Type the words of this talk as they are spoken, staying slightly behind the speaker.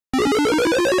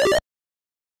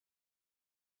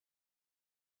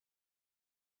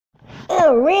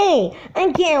Alright, I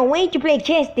can't wait to play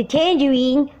Chess the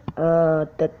Tangerine.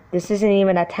 This isn't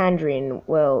even a tangerine.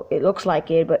 Well, it looks like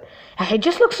it, but it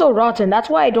just looks so rotten. That's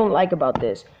why I don't like about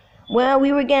this. Well,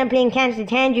 we were gonna play Catch the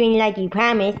Tangerine like you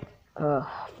promised.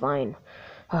 Fine.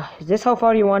 Is this how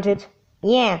far you want it?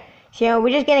 Yeah, so we're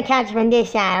just gonna catch from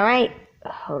this side, alright?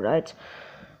 Alright.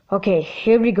 Okay,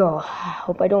 here we go.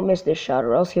 Hope I don't miss this shot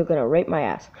or else you're gonna rape my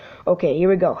ass. Okay, here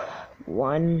we go.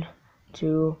 1,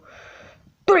 2,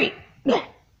 3.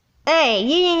 Hey, you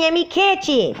didn't let me catch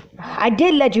it. I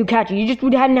did let you catch it. You just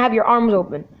hadn't have your arms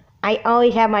open. I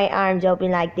always have my arms open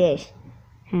like this.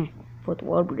 Fourth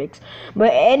wall breaks.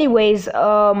 But anyways,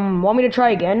 want me to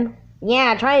try again?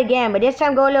 Yeah, try again, but this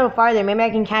time go a little farther. Maybe I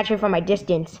can catch it from my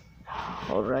distance.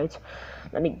 Alright.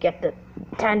 Let me get the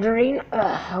tangerine.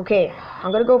 Okay,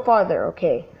 I'm gonna go farther.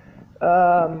 Okay.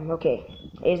 Okay.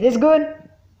 Is this good?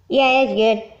 Yeah, that's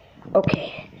good.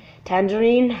 Okay.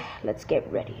 Tangerine, let's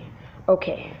get ready.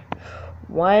 Okay.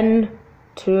 1,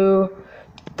 2,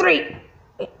 3.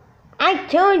 I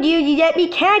told you you let me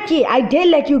catch it. I did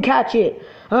let you catch it.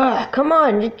 Come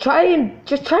on, just try and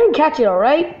catch it,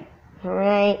 alright?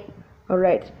 Alright.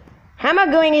 How am I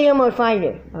going a little more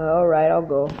farther? Alright, I'll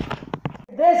go.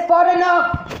 Is this far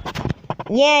enough?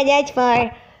 Yeah, that's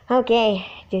far. Okay,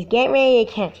 just get ready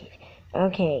to catch it.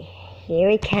 Okay, here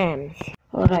it comes.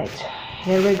 Alright,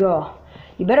 here we go.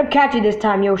 You better catch it this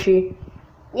time, Yoshi.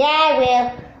 Yeah, I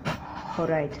will.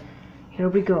 Alright, here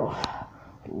we go.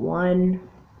 1,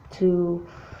 2,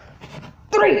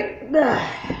 3.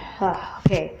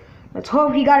 Okay, let's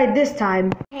hope he got it this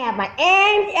time. I have my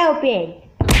arms open.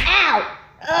 Ow!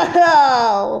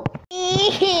 Oh!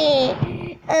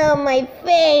 Oh, my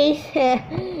face.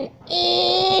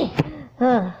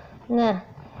 No.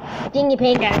 Didn't you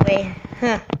paint that way?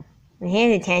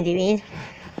 Here's a tangerine.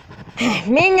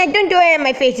 Man, don't throw it at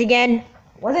my face again.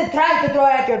 Wasn't trying to throw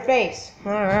it at your face.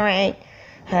 Alright.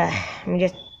 Let me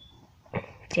just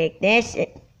take this.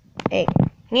 Hey,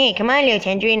 come on, little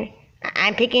tangerine.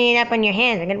 I'm picking it up on your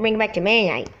hands. I'm gonna bring it back to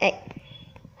me.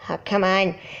 Oh, come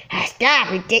on. Stop.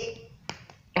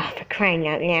 Oh, for crying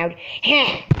out loud.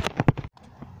 Hey,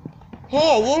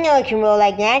 you know it can roll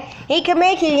like that. Hey, come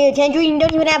back here, little tangerine. You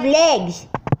don't even have legs.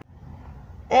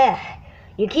 Ugh.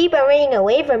 You keep on running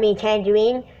away from me,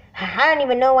 tangerine. I don't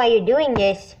even know why you're doing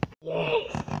this.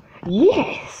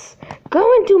 Yes.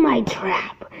 Go into my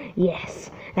trap. Yes,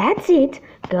 that's it.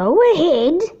 Go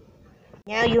ahead.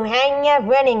 Now you hang up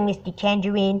running, Mr.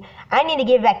 Tangerine. I need to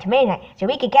give it back to Maynard so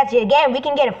we can catch it again. We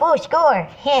can get a full score.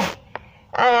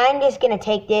 I'm just gonna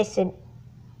take this and...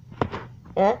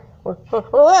 Whoa,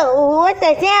 what's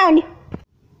that sound?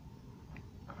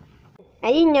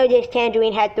 I didn't know this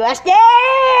tangerine had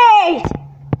thrusters!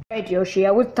 Right, Yoshi,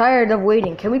 I was tired of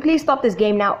waiting. Can we please stop this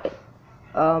game now?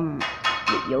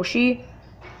 Yoshi?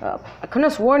 I could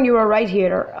have sworn you were right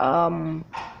here.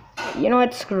 You know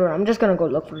what? Screw it. I'm just gonna go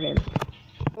look for him.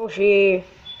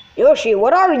 Yoshi,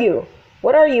 what are you?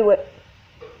 Who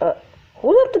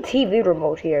left the TV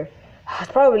remote here?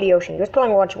 It's probably Yoshi. He's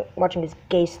probably watching his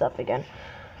gay stuff again.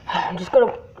 I'm just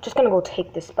gonna go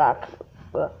take this back.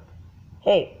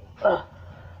 Hey,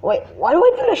 wait, why do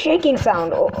I feel a shaking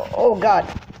sound? Oh God.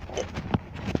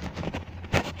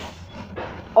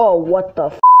 Oh, what the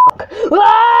fuck?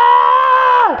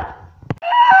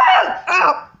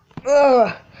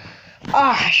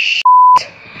 Ah! Shit.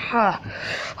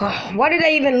 Why did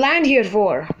I even land here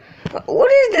for?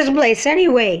 What is this place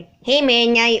anyway? Hey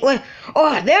man,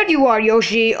 there you are,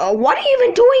 Yoshi. What are you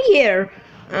even doing here?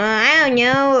 I don't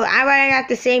know. I got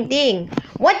the same thing.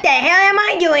 What the hell am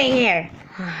I doing here?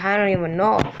 I don't even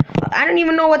know. I don't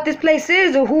even know what this place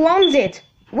is or who owns it.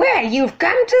 Well, you've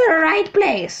come to the right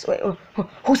place. Wait,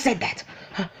 who said that?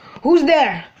 Who's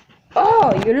there?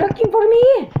 Oh, you're looking for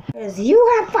me? Because you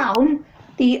have found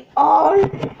the all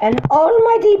and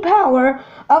almighty power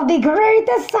of the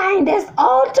greatest scientist,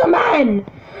 Ultraman,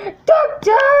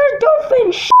 Dr.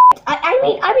 Doofenshmirtz. I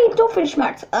mean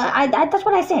Doofenshmirtz. That's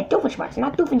what I said. Doofenshmirtz,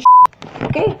 not Doofenshmirtz.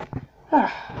 Okay?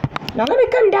 Now let me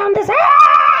come down this.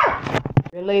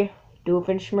 Really?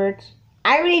 Doofenshmirtz?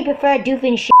 I really prefer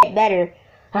Doofenshmirtz better.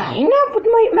 Enough with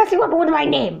messing up with my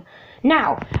name.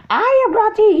 Now, I have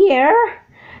brought you here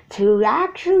to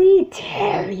actually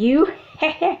tell you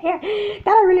that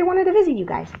I really wanted to visit you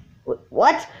guys.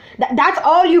 What? That's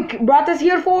all you brought us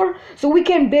here for? So we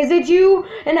can visit you?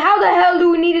 And how the hell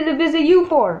do we need to visit you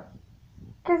for?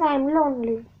 Because I'm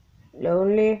lonely.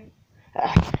 Lonely?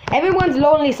 Everyone's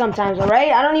lonely sometimes,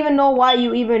 alright? I don't even know why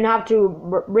you even have to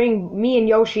bring me and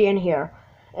Yoshi in here.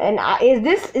 And is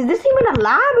this even a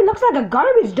lab? It looks like a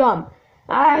garbage dump.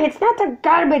 It's not a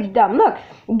garbage dump. Look,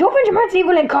 Doofenshmirtz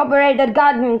Evil Incorporated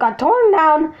got torn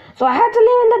down, so I had to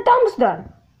live in the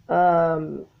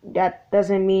dumpster. That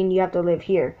doesn't mean you have to live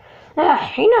here.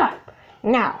 Enough.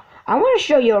 Now, I want to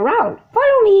show you around.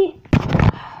 Follow me.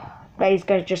 But he's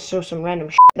gonna just show some random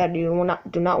shit that you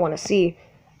do not want to see.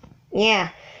 Yeah,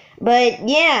 but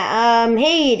yeah,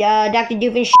 hey, Dr.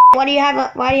 Doofenshmirtz, what do you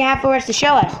have for us to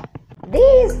show us?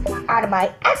 These are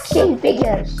my action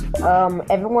figures.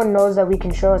 Everyone knows that we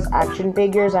can show us action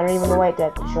figures. I don't even know why they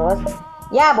have to show us.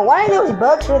 Yeah, but what are those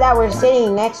books that we're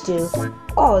sitting next to?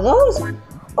 Oh, those?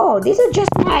 Oh, these are just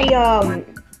my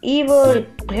evil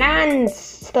plans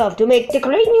stuff to create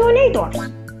new innators.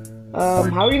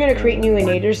 How are you gonna create new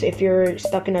innators if you're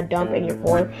stuck in a dump and you're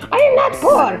poor? I am not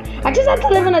poor. I just have to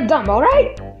live in a dump,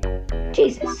 alright?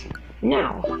 Jesus.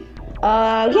 Now,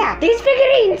 yeah, these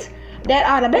figurines that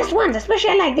are the best ones, especially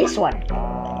I like this one.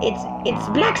 It's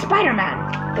Black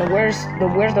Spider-Man. Then where's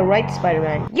the right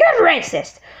Spider-Man? You're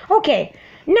racist. Okay,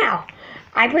 now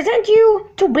I present you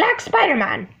to Black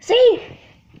Spider-Man. See?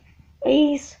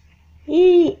 He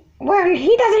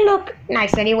doesn't look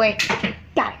nice anyway.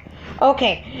 Got it.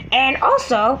 Okay, and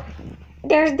also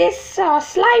there's this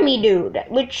slimy dude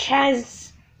which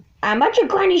has a bunch of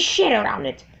grimy shit around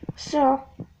it. So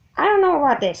I don't know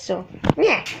about this. So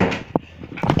yeah.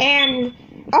 And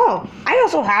oh, I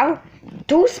also have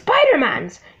two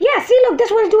Spider-Mans. Yeah, see, look,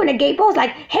 this one's doing a gay pose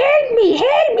like, help me,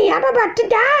 I'm about to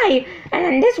die. And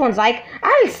then this one's like,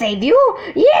 I'll save you.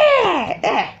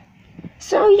 Yeah.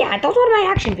 So yeah, those were my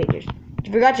action figures.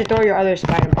 You forgot to throw your other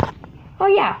Spider-Man. Oh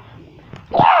yeah.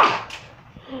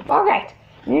 Alright,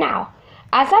 now,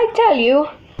 as I tell you,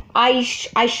 I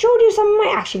showed you some of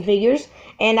my action figures,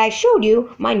 and I showed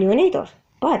you my new innators.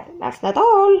 But that's not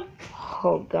all.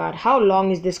 Oh god, how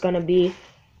long is this gonna be?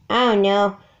 I don't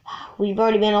know. We've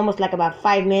already been almost like about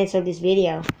 5 minutes of this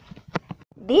video.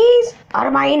 These are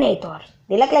my innators.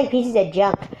 They look like pieces of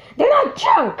junk. They're not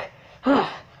junk.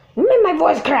 You made my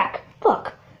voice crack.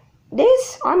 Look,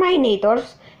 these are my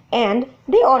innators, and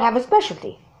they all have a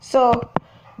specialty. So,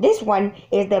 this one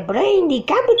is the Brain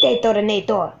Decapitator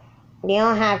innator. They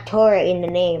all have Tora in the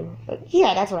name.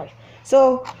 Yeah, that's right.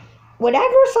 So,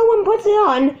 whatever someone puts it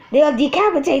on, they'll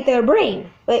decapitate their brain.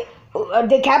 Wait,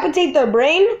 decapitate their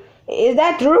brain? Is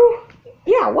that true?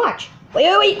 Yeah, watch.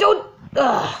 Wait, don't.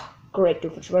 Great,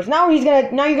 Doofenshmirtz. Now you're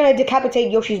gonna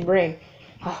decapitate Yoshi's brain.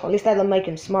 At least that'll make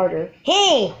him smarter.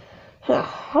 Hey!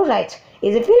 Alright.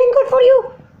 Is it feeling good for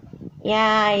you?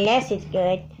 Yeah, unless it's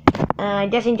good. It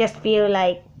doesn't just feel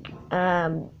like,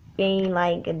 being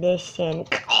like this and...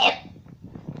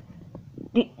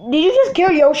 Did you just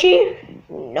kill Yoshi?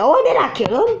 No, I did not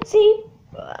kill him. See?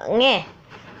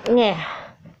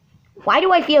 Why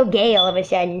do I feel gay all of a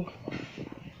sudden?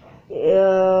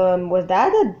 Was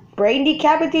that a brain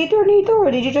decapitator innator,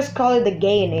 or did you just call it the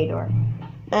gay innator?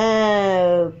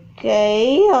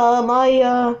 Okay,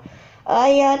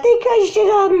 I think I should,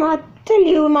 tell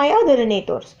you my other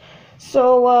innators.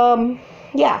 So,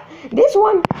 yeah, this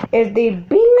one is the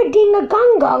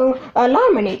Bing-a-ding-a-gong-gong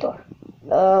alarminator.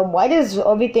 Why does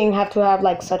everything have to have,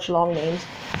 like, such long names?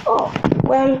 Oh,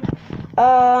 well,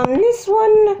 this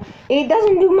one, it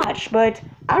doesn't do much, but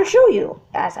I'll show you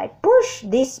as I push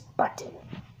this button.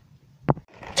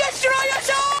 Destroy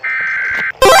yourself!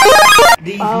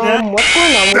 What's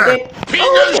going on with it?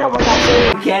 Oh, you know what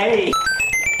that's Okay.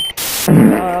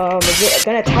 Is it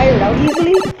gonna tire it out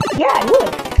easily? Yeah, it would.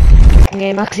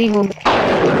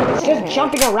 It's just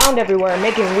jumping around everywhere and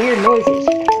making weird noises.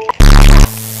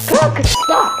 Look,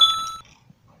 stop!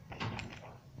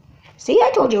 See,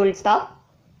 I told you it would stop.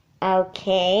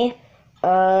 Okay.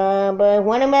 But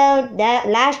what about that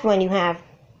last one you have?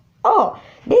 Oh,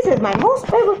 this is my most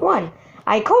favorite one.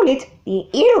 I call it the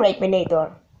ear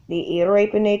rapinator. The ear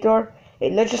rapinator?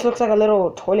 It just looks like a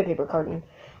little toilet paper carton.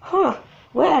 Huh.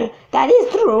 Well, that is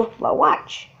true, but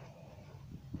watch.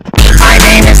 My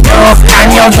name is Doof, and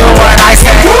you'll do what I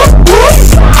say.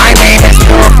 My name is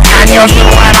Doof, and you'll do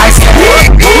what I say.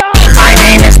 My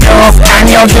name is Doof,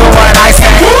 and you'll do what I say.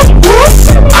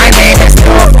 My name is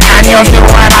Doof, and you'll do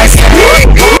what I say.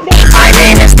 My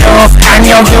name is Doof, and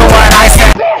you'll do what I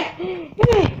say.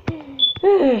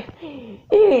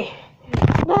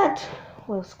 That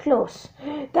was close.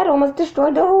 That almost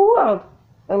destroyed the whole world.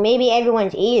 Or maybe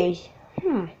everyone's ears.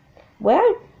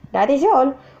 Well, that is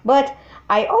all. But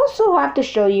I also have to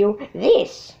show you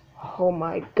this. Oh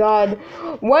my god.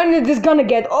 When is this gonna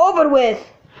get over with?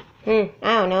 I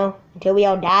don't know. Until we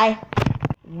all die.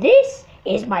 This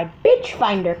is my bitch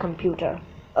finder computer.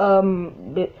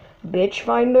 Bitch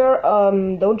finder?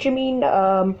 Don't you mean,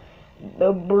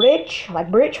 the bridge?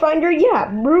 Like bridge finder? Yeah,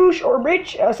 Bruges or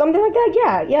bridge, something like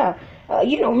that. Yeah.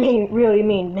 You don't really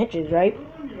mean bitches, right?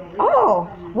 Oh,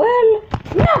 well,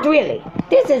 not really.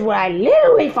 This is where I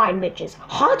literally find bitches.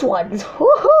 Hot ones.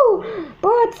 Woohoo!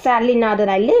 But sadly, now that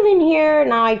I live in here,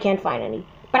 now I can't find any.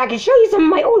 But I can show you some of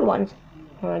my old ones.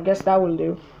 Well, I guess that will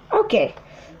do. Okay.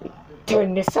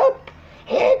 Turn this up.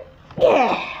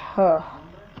 Yeah. Well,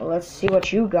 let's see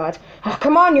what you got.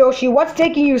 Come on, Yoshi. What's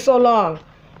taking you so long?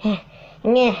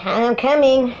 Yeah, I'm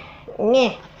coming.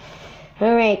 Yeah.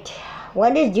 Alright.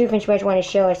 What does Doofenshmirtz want to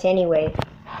show us anyway?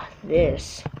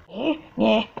 This.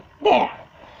 Yeah. There.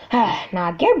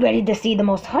 Now get ready to see the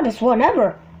most hottest one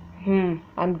ever.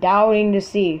 I'm doubting to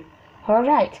see.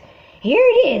 Alright. Here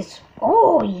it is.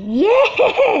 Oh,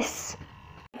 yes!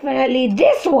 Definitely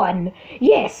this one.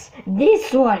 Yes,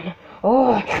 this one.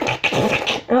 Oh,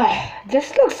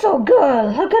 this looks so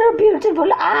good. Look at her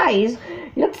beautiful eyes.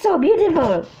 Looks so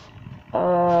beautiful.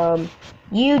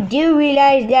 You do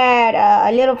realize that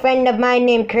a little friend of mine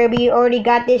named Kirby already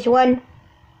got this one?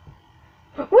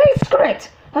 Well, screw it.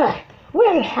 Well,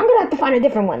 I'm gonna have to find a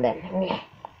different one then.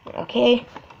 Okay.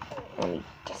 Let me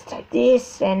just type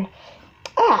this and...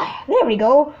 there we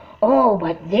go. Oh,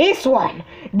 but this one.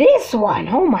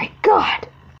 Oh my god.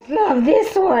 Love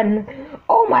this one.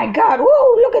 Oh my god.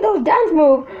 Whoa, look at those dance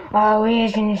moves. Oh,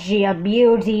 isn't she a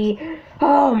beauty?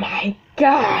 Oh my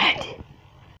god.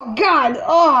 God,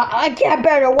 oh, I can't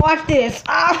bear to watch this.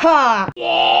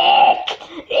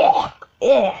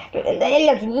 It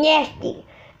looks nasty.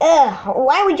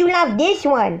 Why would you love this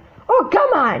one? Oh,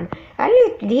 come on.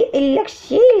 It looks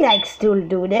she likes to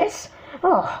do this.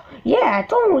 Oh, yeah,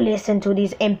 don't listen to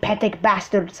these empathic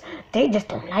bastards. They just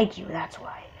don't like you, that's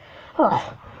why.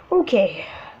 Oh, okay.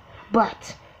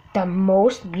 But the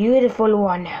most beautiful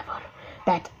one ever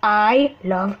that I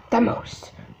love the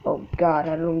most. Oh god,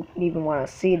 I don't even want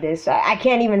to see this. I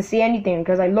can't even see anything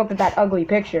because I looked at that ugly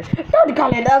picture. Don't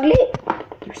call it ugly,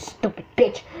 you stupid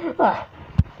bitch.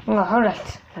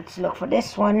 Alright, let's look for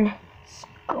this one. Let's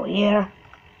go here.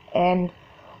 And,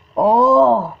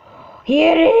 oh,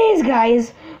 here it is,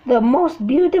 guys. The most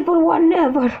beautiful one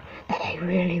ever that I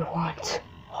really want.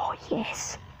 Oh,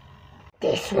 yes.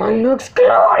 This one looks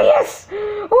glorious.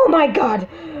 Oh my god.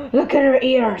 Look at her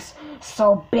ears.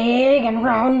 So big and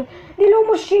round. They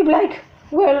almost shape like,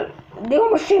 well, they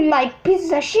almost shape like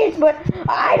pieces of shit, but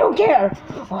I don't care.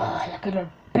 Oh, look at her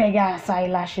big ass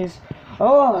eyelashes.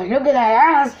 Oh, look at that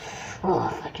ass. Oh,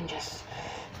 if I can just...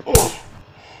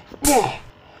 Yeah.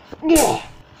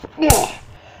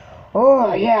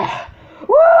 Oh, yeah.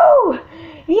 Woo!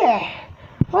 Yeah.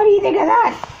 What do you think of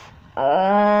that?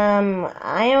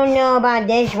 I don't know about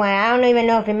this one. I don't even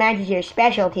know if it matches your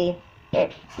specialty.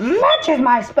 It matches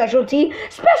my specialty.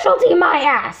 Specialty my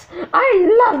ass.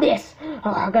 I love this.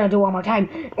 Oh, I'm gonna do one more time.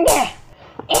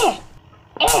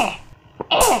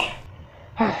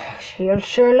 She'll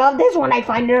sure love this when I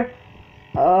find her.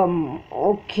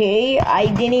 Okay. I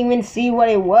didn't even see what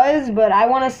it was, but I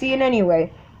want to see it anyway.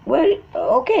 Well,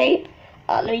 okay.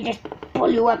 Let me just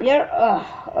pull you up here.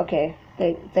 Okay.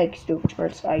 Thanks,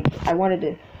 Doofenshmirtz. I wanted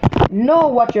to know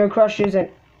what your crush is and...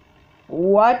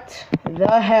 What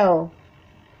the hell?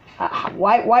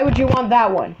 Why would you want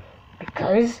that one?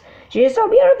 Because she is so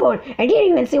beautiful. I didn't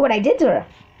even see what I did to her.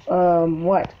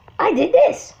 What? I did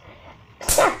this.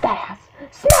 Smack that ass.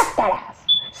 Smack that ass.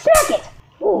 Smack it.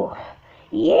 Ooh.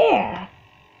 Yeah.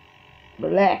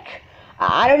 Black.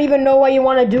 I don't even know what you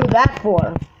want to do that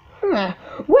for.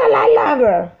 Well, I love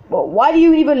her. But why do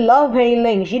you even love Penny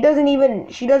Ling? She doesn't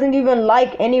even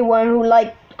like anyone who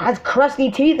has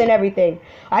crusty teeth and everything.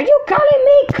 Are you calling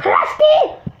me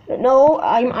crusty? No,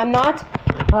 I'm not.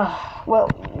 Well,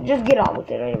 just get on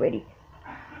with it already.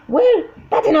 Well,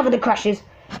 that's enough of the crushes.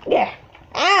 Yeah.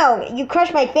 Ow! You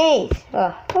crushed my face.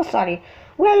 Oh, sorry.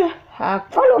 Well,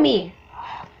 follow me.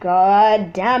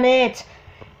 God damn it.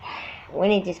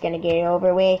 When is this gonna get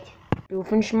over with?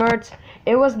 Doofenshmirtz,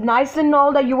 it was nice and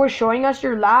all that you were showing us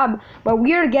your lab, but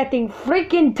we're getting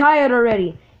freaking tired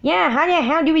already. Yeah, how the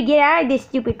hell do we get out of this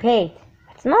stupid place?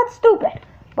 It's not stupid,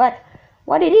 but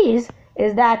what it is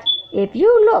that if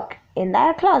you look in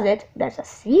that closet, there's a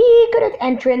secret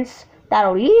entrance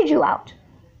that'll lead you out.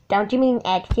 Don't you mean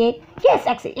exit? Yes,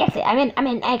 exit. I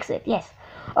mean exit, yes.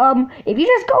 If you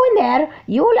just go in there,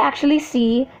 you'll actually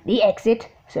see the exit,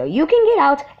 so you can get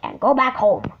out and go back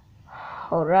home.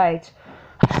 Alright.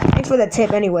 Thanks for the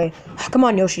tip anyway. Come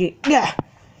on, Yoshi. Yeah.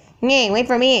 Yeah, wait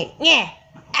for me. Yeah.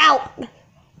 Ow!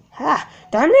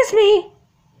 Don't miss me.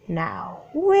 Now,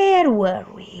 where were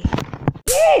we?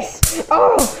 Yes!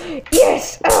 Oh,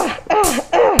 yes!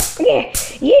 Yeah,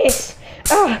 yes!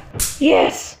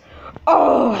 Yes!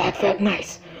 Oh, that felt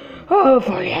nice. Oh, if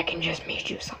only I can just meet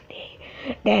you someday.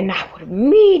 Then I would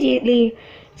immediately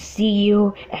see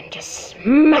you and just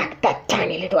smack that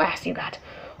tiny little ass you got.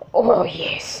 Oh,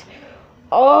 yes.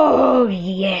 Oh,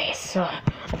 yes. I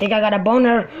think I got a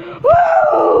boner.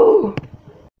 Woo!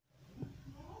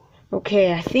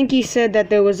 Okay, I think he said that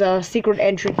there was a secret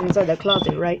entrance inside the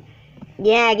closet, right?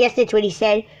 Yeah, I guess that's what he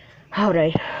said.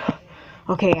 Alright.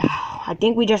 Okay, I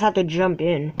think we just have to jump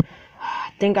in.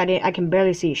 I think I can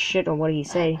barely see shit on what he's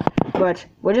saying. But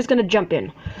we're just gonna jump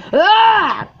in.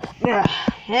 Ah!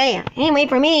 Hey, wait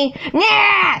for me.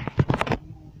 Nah!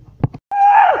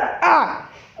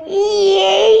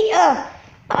 Yay!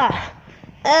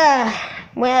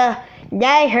 Well,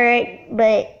 that hurt,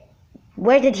 but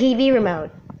where's the TV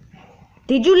remote?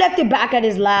 Did you left it back at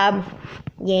his lab?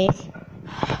 Yes.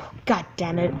 God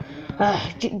damn it.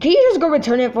 Can you just go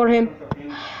return it for him?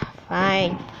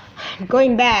 Fine. I'm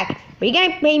going back. But you're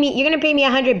gonna pay me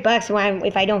 $100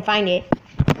 if I don't find it.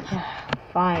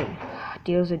 Fine.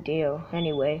 Deal's a deal.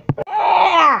 Anyway.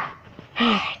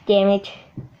 Damn it.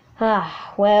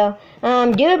 Well,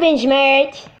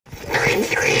 Doofenshmirtz.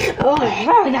 Oh,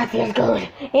 that feels good.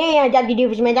 Hey, Dr.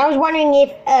 Doofenshmirtz. I was wondering if,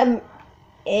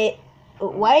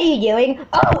 what are you doing?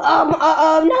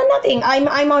 No, nothing.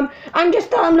 I'm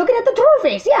just looking at the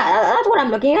trophies. Yeah, that's what I'm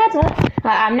looking at.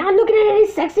 I'm not looking at any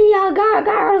sexy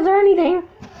girls or anything.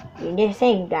 You're just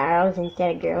saying girls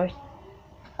instead of girls.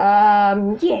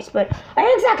 Yes, but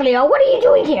exactly. What are you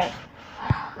doing here?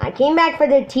 I came back for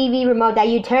the TV remote that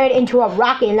you turned into a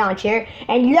rocket launcher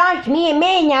and launched me and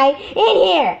May Knight in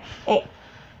here. Hey,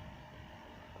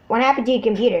 what happened to your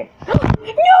computer?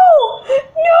 No!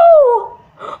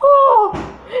 Oh,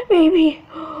 baby.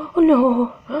 Oh,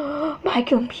 no. My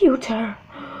computer.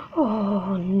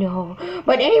 Oh, no.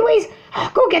 But anyways,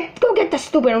 go get the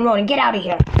stupid remote and get out of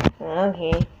here.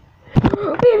 Okay.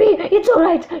 Baby, it's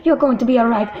alright. You're going to be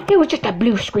alright. It was just a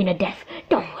blue screen of death.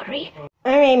 Don't worry.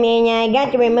 Alright, man. I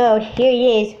got the remote. Here it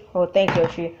is. Oh, thanks,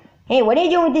 Yoshi. Hey, what are you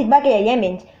doing with this bucket of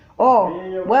lemons?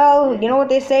 Oh, well, you know what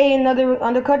they say in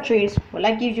other countries. When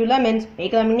life gives you lemons,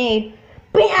 make lemonade.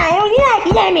 But I don't like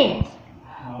lemons.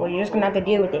 Well, you're just gonna have to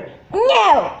deal with it.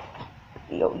 No!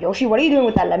 Yoshi, what are you doing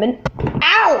with that lemon?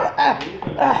 Ow!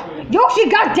 Yoshi,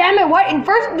 goddammit, what? And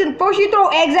first you throw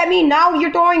eggs at me, now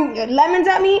you're throwing lemons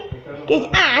at me? Because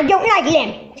I don't like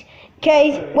lemons.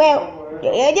 Because, well,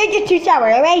 they're just too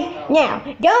sour, alright? Now,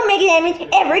 don't make lemons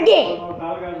ever again.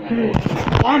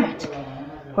 Damn it.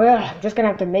 Well, I'm just gonna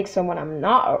have to make some when I'm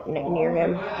not near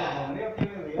him.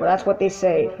 Well, that's what they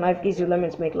say. Life gives you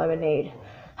lemons, make lemonade.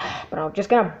 But I'm just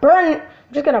gonna burn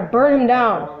him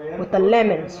down with the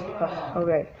lemons.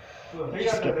 Alright. Let's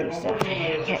just get these stuff.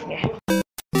 Yeah.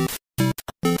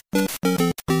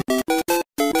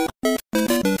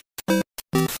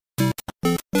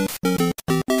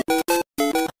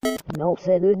 No,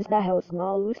 say lose the house,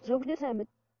 no, lose over this helmet.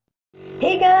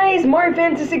 Hey guys, Mario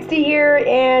Fantasy 60 here,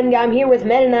 and I'm here with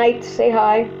Meta Knight. Say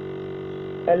hi.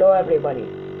 Hello, everybody.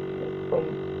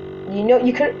 You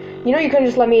couldn't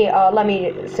just let me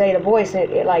say the voice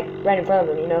like right in front of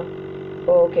them, you know.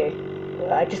 Oh, okay.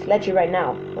 I just let you right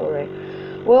now. All right.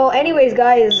 Well, anyways,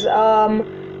 guys,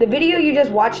 the video you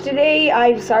just watched today,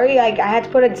 I'm sorry, I had to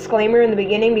put a disclaimer in the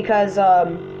beginning because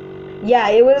yeah,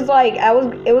 it was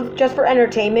just for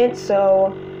entertainment.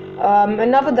 So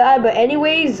enough of that. But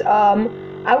anyways,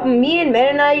 me and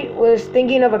Meta Knight was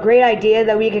thinking of a great idea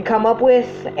that we could come up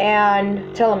with,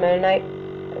 and tell him, Meta Knight,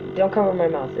 don't cover my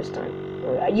mouth this time.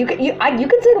 You can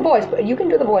say the voice, but you can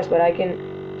do the voice, but I can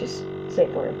just say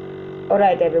it for him. All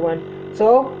right, everyone.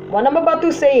 So what I'm about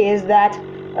to say is that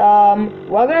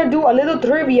we're gonna do a little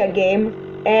trivia game,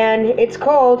 and it's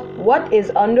called "What is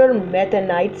under Meta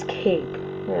Knight's cape?"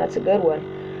 Yeah, that's a good one.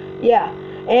 Yeah.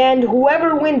 And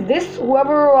whoever wins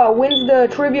the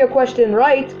trivia question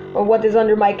right, or what is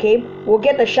under my cape, will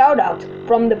get the shout out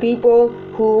from the people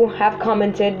who have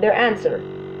commented their answer.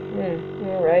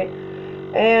 Alright.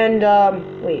 And,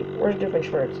 wait, where's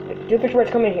Doofenshmirtz? Doofenshmirtz,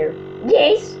 come in here.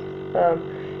 Yes.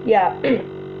 Yeah.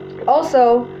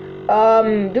 Also,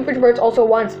 Doofenshmirtz also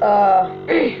wants,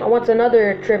 wants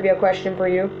another trivia question for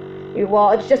you. Well,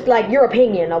 it's just like your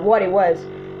opinion of what it was.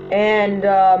 And,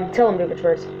 tell him,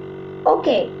 Doofenshmirtz.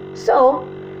 Okay, so,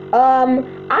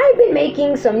 I've been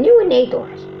making some new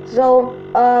innators. So,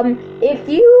 if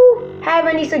you have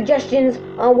any suggestions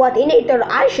on what innator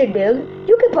I should build,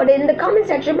 you can put it in the comment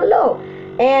section below.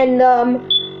 And, and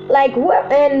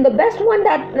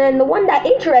the one that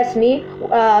interests me,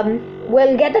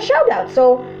 will get a shout out.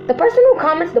 So, the person who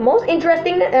comments the most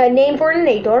interesting name for an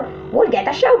innator will get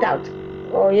a shout out.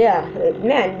 Oh yeah,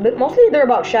 man, but mostly they're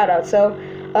about shout outs. So,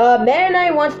 Man and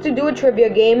I wants to do a trivia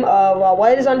game of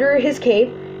what is under his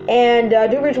cape, and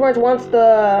Doofenshmirtz wants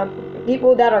the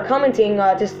people that are commenting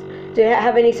just to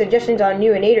have any suggestions on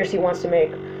new innators he wants to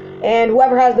make. And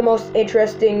whoever has the most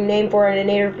interesting name for an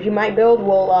innator he might build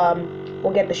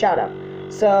will get the shout out.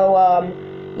 So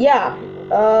yeah,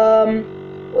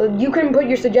 you can put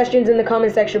your suggestions in the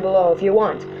comment section below if you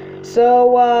want.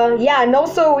 So yeah, and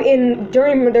also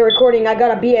during the recording, I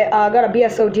got a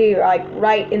BSoD like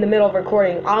right in the middle of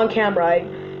recording on camera. I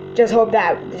just hope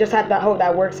that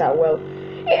works out well.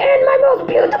 And my most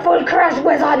beautiful crush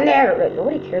was on there.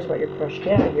 Nobody cares about your crush.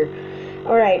 Get out of here.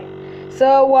 All right.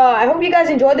 So I hope you guys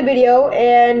enjoyed the video,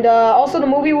 and also the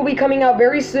movie will be coming out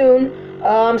very soon.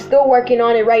 I'm still working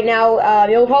on it right now.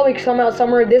 It'll probably come out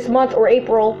somewhere this month or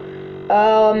April.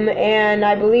 And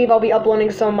I believe I'll be uploading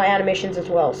some of my animations as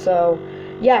well. So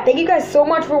yeah, thank you guys so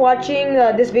much for watching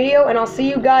this video, and I'll see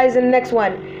you guys in the next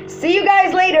one. See you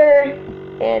guys later.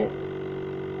 And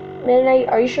man,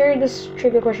 are you sure this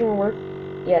trivia question will work?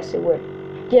 Yes, it would.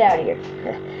 Get out of here.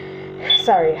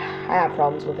 Sorry, I have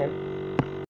problems with him.